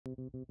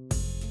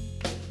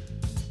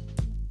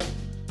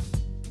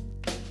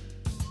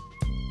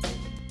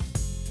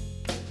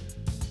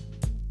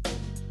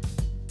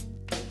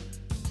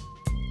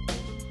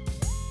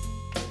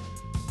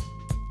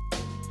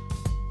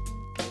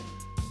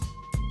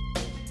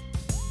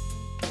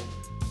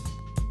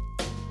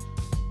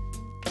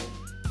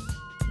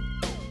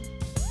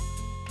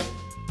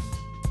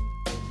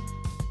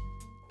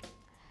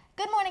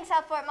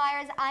up, Fort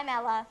Myers? I'm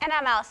Ella. And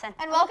I'm Allison.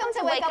 And welcome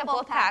to Wakeup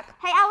Wolfpack.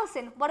 Hey,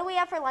 Allison, what do we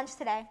have for lunch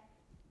today?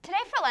 Today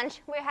for lunch,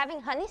 we're having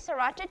honey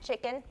sriracha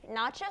chicken,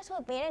 nachos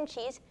with bean and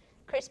cheese,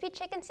 crispy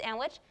chicken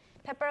sandwich,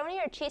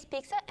 pepperoni or cheese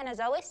pizza, and as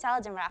always,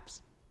 salads and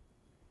wraps.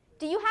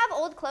 Do you have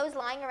old clothes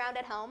lying around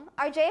at home?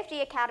 Our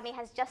JFG Academy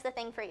has just the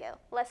thing for you.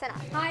 Listen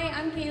up. Hi,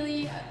 I'm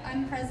Kaylee.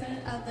 I'm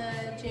president of the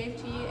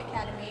JFG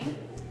Academy.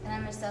 And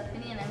I'm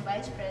Stephanie, and I'm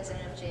vice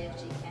president of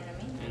JFG Academy.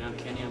 And I'm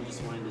Kenny. I'm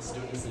just one of the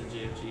students of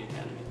JFG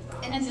Academy.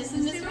 And this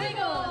is Mr.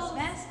 Wiggles,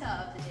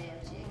 mascot of the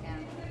JFG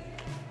Academy.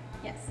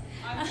 Yes.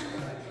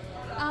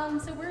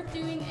 So we're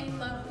doing a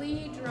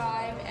lovely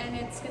drive, and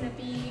it's going to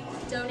be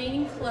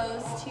donating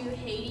clothes to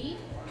Haiti.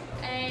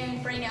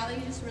 And Brain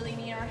Alley just really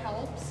need our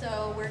help,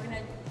 so we're going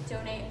to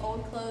donate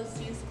old clothes,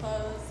 used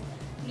clothes,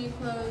 new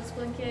clothes,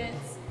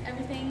 blankets,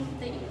 everything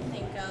that you can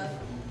think of.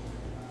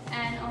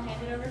 And I'll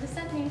hand it over to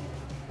Stephanie.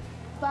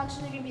 Boxes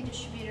are going to be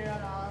distributed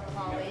on all the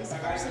hallways,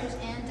 upstairs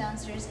and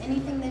downstairs.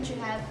 Anything that you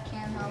have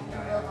can help, we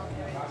will help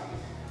you.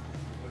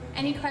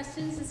 Any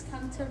questions, just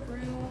come to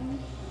room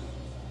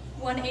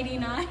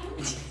 189.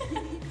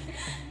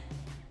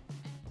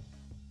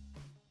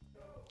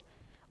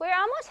 We're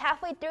almost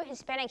halfway through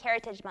Hispanic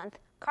Heritage Month.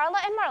 Carla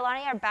and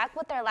Marlani are back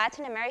with their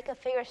Latin America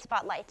figure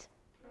spotlight.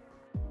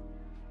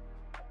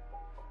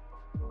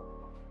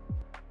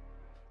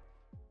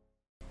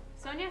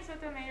 Sonia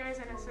Sotomayor is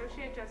an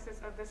Associate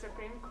Justice of the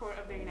Supreme Court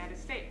of the United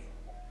States.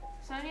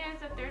 Sonia is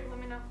the third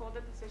woman to hold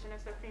the position of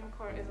Supreme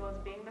Court, as well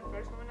as being the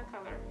first woman of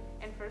color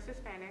and first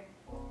Hispanic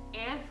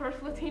and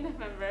first Latina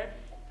member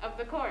of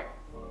the court.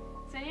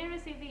 Sonia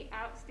received the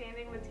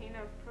Outstanding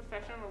Latino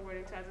Professional Award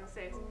in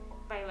 2006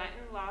 by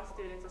Latin Law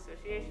Students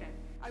Association.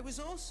 I was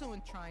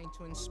also trying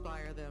to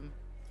inspire them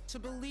to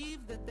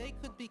believe that they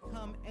could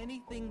become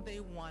anything they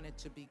wanted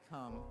to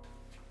become.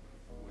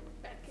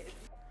 Bad kids.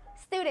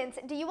 Students,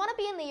 do you want to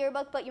be in the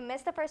yearbook but you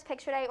missed the first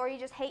picture day or you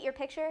just hate your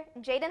picture?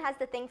 Jaden has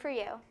the thing for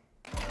you.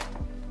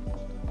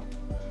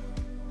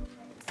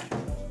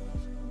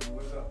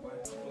 What's up, boy?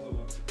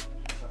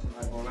 I'm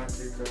not gonna lie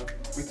to you, cuz.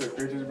 We took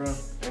pictures, bro.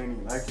 I ain't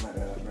even like my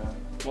dad, bro.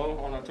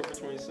 Well, on October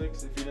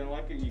 26th, if you didn't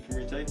like it, you can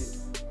retake it.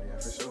 Oh, yeah,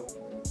 for sure.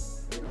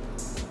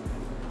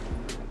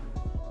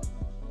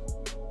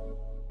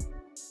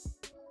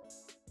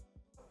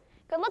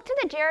 Good luck to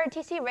the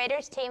JROTC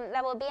Raiders team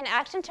that will be in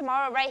action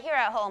tomorrow right here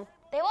at home.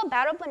 They will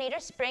battle Bonita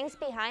Springs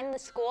behind the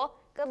school.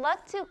 Good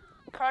luck to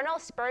Colonel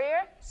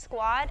Spurrier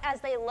squad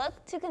as they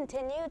look to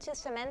continue to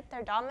cement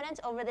their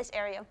dominance over this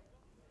area.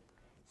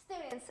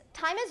 Students,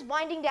 time is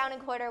winding down in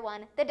quarter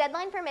one. The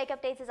deadline for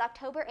makeup dates is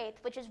October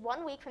 8th, which is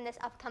 1 week from this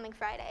upcoming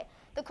Friday.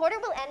 The quarter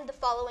will end the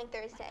following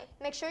Thursday.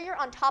 Make sure you're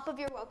on top of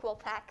your Wakeup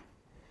Wolfpack.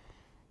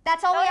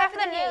 That's all we have for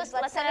the news.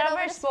 Let's send it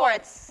over to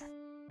sports.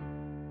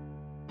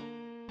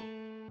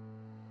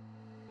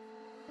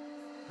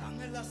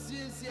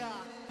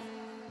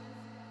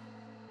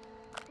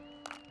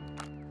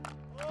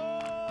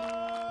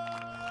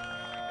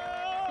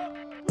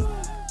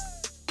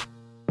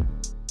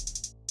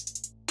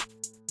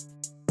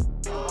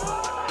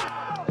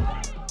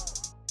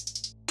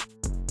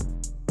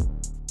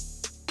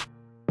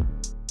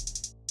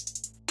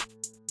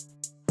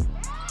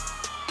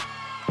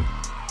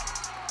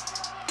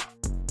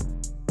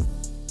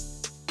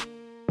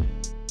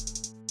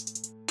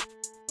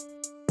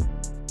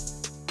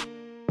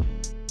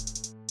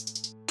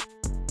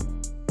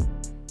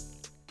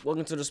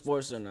 Welcome to the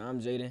Sports Center.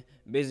 I'm Jaden.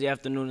 Busy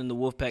afternoon in the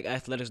Wolfpack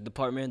Athletics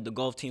Department. The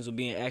golf teams will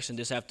be in action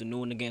this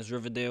afternoon against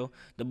Riverdale.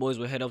 The boys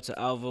will head up to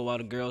Alva while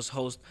the girls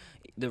host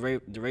the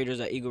Raiders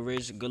at Eagle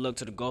Ridge. Good luck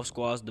to the golf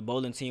squads. The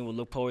bowling team will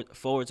look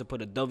forward to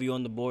put a W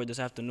on the board this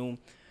afternoon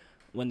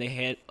when they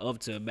head up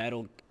to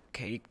battle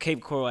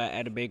Cape Coral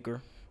at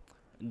Adabaker.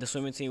 The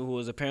swimming team, who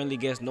has apparently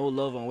gets no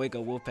love on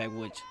Wakeup Wolfpack,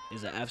 which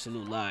is an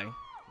absolute lie.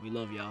 We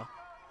love y'all.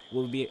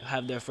 Will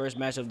have their first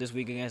matchup this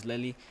week against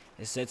Lely.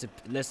 Let's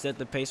set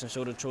the pace and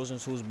show the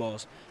Trojans who's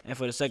boss. And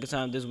for the second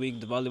time this week,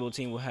 the volleyball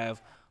team will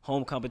have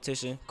home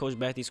competition. Coach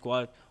Bathy's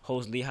squad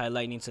hosts Lehigh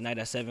Lightning tonight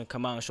at 7.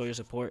 Come out and show your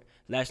support.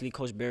 Lastly,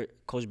 Coach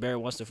Barrett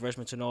wants the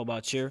freshmen to know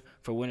about cheer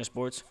for winter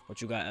sports. What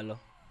you got, Ella?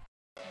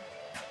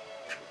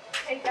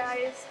 Hey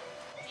guys,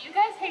 do you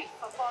guys hate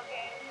football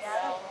games?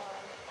 Yeah.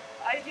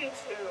 I do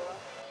too.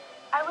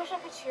 I wish I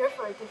could cheer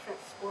for a different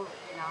sport,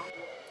 you know?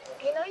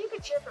 You know you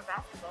could cheer for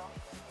basketball,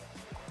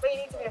 but you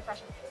need to be a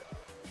freshman too.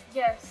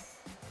 Yes,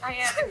 I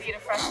am indeed a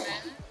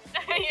freshman.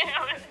 I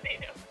am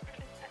indeed a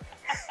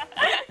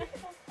freshman.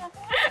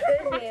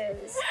 Good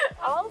news.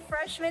 All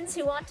freshmen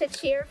who want to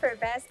cheer for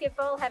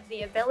basketball have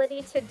the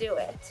ability to do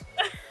it.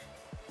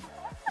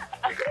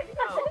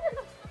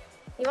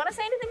 You want to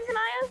say anything,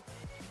 Sanaya?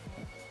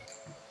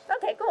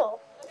 Okay, cool.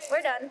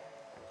 We're done.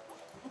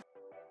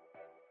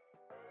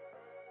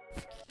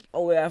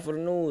 Oh, yeah, for the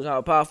news,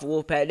 how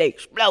powerful Wolfpack, they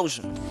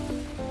explosion.